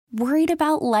Worried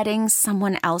about letting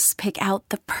someone else pick out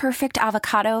the perfect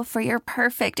avocado for your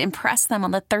perfect impress them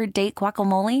on the third date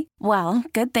guacamole? Well,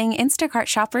 good thing Instacart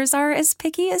shoppers are as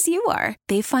picky as you are.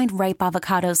 They find ripe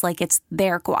avocados like it's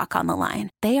their guac on the line.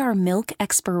 They are milk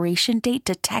expiration date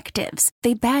detectives.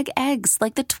 They bag eggs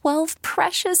like the 12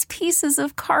 precious pieces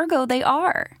of cargo they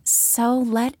are. So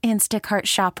let Instacart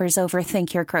shoppers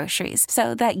overthink your groceries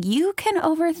so that you can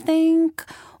overthink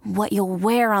what you'll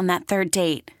wear on that third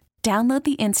date. Download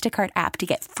the Instacart app to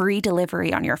get free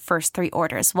delivery on your first 3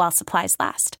 orders while supplies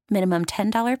last. Minimum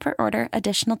 $10 per order.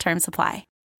 Additional terms apply.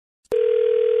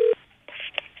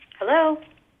 Hello?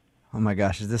 Oh my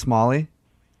gosh, is this Molly?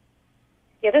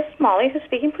 Yeah, this is Molly. Who's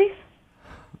speaking, please?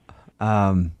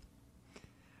 I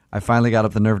finally got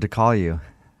up the nerve to call you.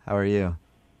 How are you?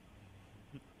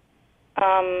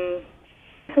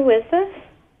 Who is this?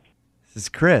 This is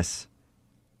Chris.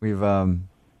 We've been,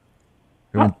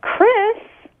 Chris?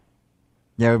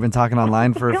 yeah, we've been talking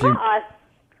online for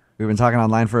We've been talking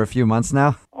online for a few months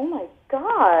now. Oh my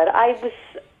God.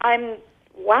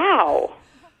 Wow.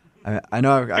 I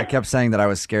know I kept saying that I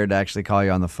was scared to actually call you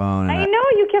on the phone. And I know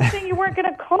you kept saying you weren't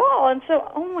going to call, and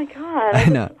so, oh my God. I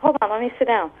know. Hold on, let me sit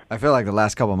down. I feel like the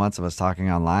last couple months of us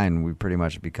talking online, we've pretty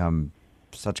much become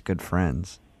such good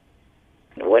friends.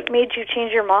 What made you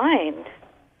change your mind?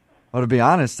 Well, to be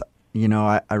honest, you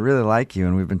know, I really like you,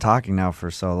 and we've been talking now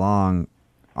for so long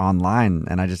online,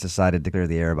 and I just decided to clear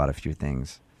the air about a few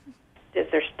things. Is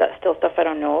there still stuff I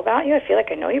don't know about you? I feel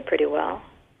like I know you pretty well.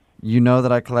 You know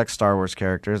that I collect Star Wars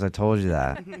characters. I told you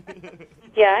that.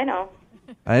 Yeah, I know.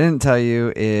 What I didn't tell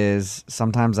you is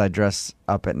sometimes I dress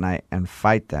up at night and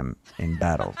fight them in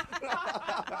battle.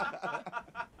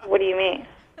 What do you mean?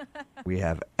 We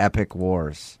have epic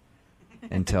wars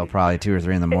until probably 2 or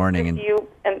 3 in the morning. And you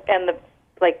and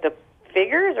the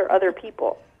figures or other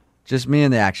people? Just me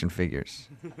and the action figures.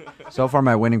 So far,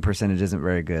 my winning percentage isn't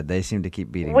very good. They seem to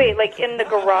keep beating me. Wait, like in the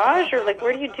garage or like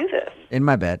where do you do this? In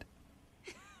my bed.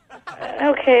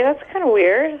 Okay, that's kind of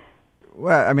weird.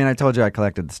 Well, I mean, I told you I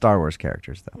collected the Star Wars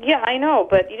characters, though. Yeah, I know,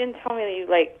 but you didn't tell me that you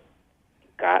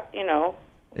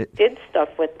did stuff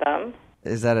with them.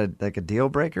 Is that a deal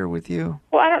breaker with you?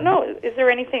 Well, I don't know. Is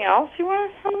there anything else you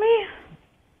want to tell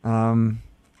me?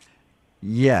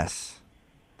 Yes,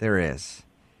 there is.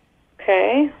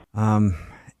 Okay.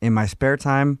 In my spare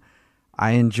time,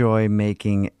 I enjoy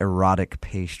making erotic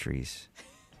pastries.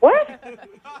 What?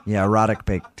 Yeah, erotic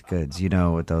baked goods. You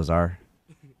know what those are?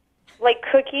 Like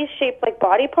cookies shaped like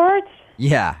body parts?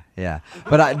 Yeah.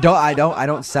 But I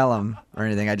don't sell them or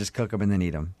anything. I just cook them and then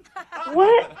eat them.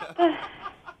 What?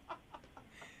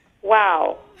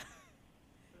 Wow.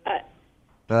 But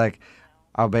like,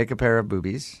 I'll bake a pair of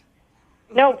boobies.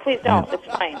 No, please don't. It's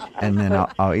fine. And then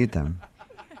I'll eat them.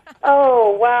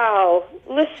 Oh, wow.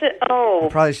 Listen, I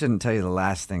probably shouldn't tell you the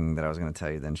last thing that I was going to tell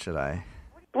you then, should I?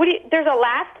 There's a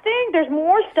last thing? There's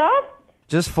more stuff?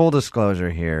 Just full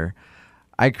disclosure here.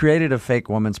 I created a fake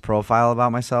woman's profile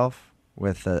about myself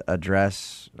with a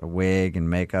dress, a wig, and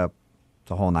makeup,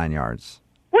 the whole 9 yards.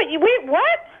 Wait,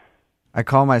 what? I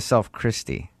call myself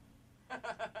Christy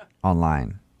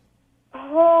online.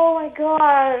 Oh, my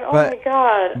God. My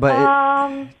God.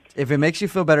 But if it makes you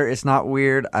feel better, it's not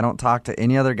weird. I don't talk to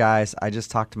any other guys. I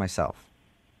just talk to myself.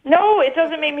 No, it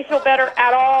doesn't make me feel better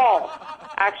at all,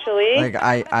 actually. Like,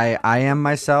 I am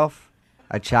myself.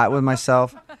 I chat with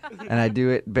myself, and I do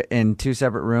it in 2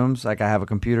 separate rooms. Like, I have a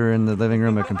computer in the living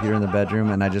room, a computer in the bedroom,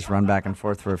 and I just run back and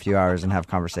forth for a few hours and have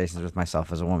conversations with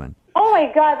myself as a woman. Oh,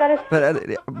 my God, that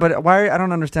is... But why? I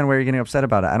don't understand why you're getting upset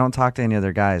about it. I don't talk to any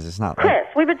other guys. It's not like... Chris,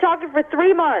 we've been talking for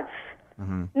 3 months.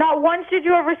 Mm-hmm. Not once did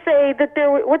you ever say that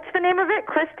there was... What's the name of it?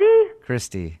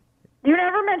 Christy? You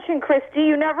never mentioned Christy.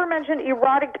 You never mentioned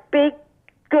erotic baked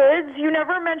goods. You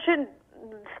never mentioned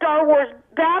Star Wars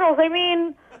battles. I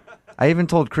mean... I even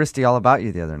told Christy all about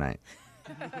you the other night.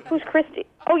 Who's Christy?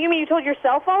 Oh, you mean you told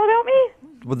yourself all about me?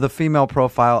 With the female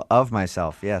profile of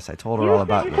myself, yes. I told her all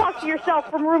about you. You talk to yourself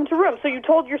from room to room, so you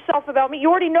told yourself about me. You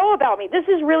already know about me. This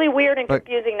is really weird and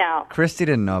confusing now. Christy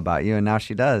didn't know about you, and now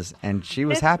she does. And she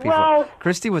was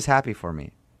Christy was happy for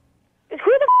me. Who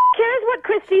the cares what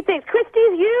Christy thinks? Christy's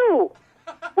you.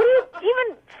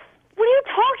 What are you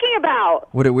talking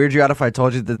about? Would it weird you out if I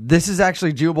told you that this is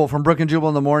actually Jubal from Brook and Jubal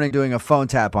in the Morning doing a phone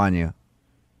tap on you?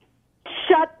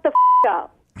 Shut the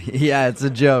up. Yeah, it's a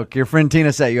joke. Your friend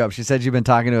Tina set you up. She said you've been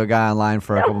talking to a guy online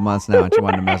for a couple months now, and she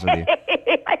wanted to mess with you.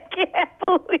 I can't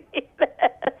believe this.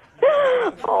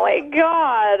 Oh, my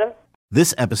God.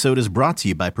 This episode is brought to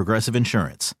you by Progressive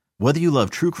Insurance. Whether you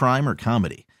love true crime or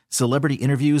comedy, celebrity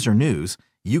interviews or news,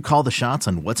 you call the shots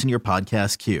on what's in your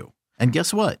podcast queue. And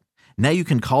guess what? Now you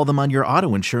can call them on your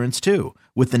auto insurance too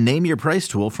with the Name Your Price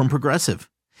tool from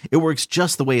Progressive. It works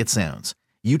just the way it sounds.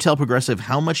 You tell Progressive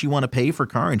how much you want to pay for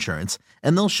car insurance,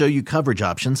 and they'll show you coverage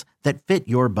options that fit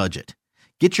your budget.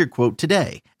 Get your quote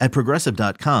today at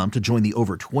Progressive.com to join the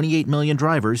over 28 million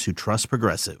drivers who trust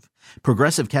Progressive.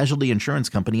 Progressive Casualty Insurance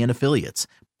Company and Affiliates.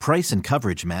 Price and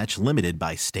coverage match limited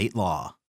by state law.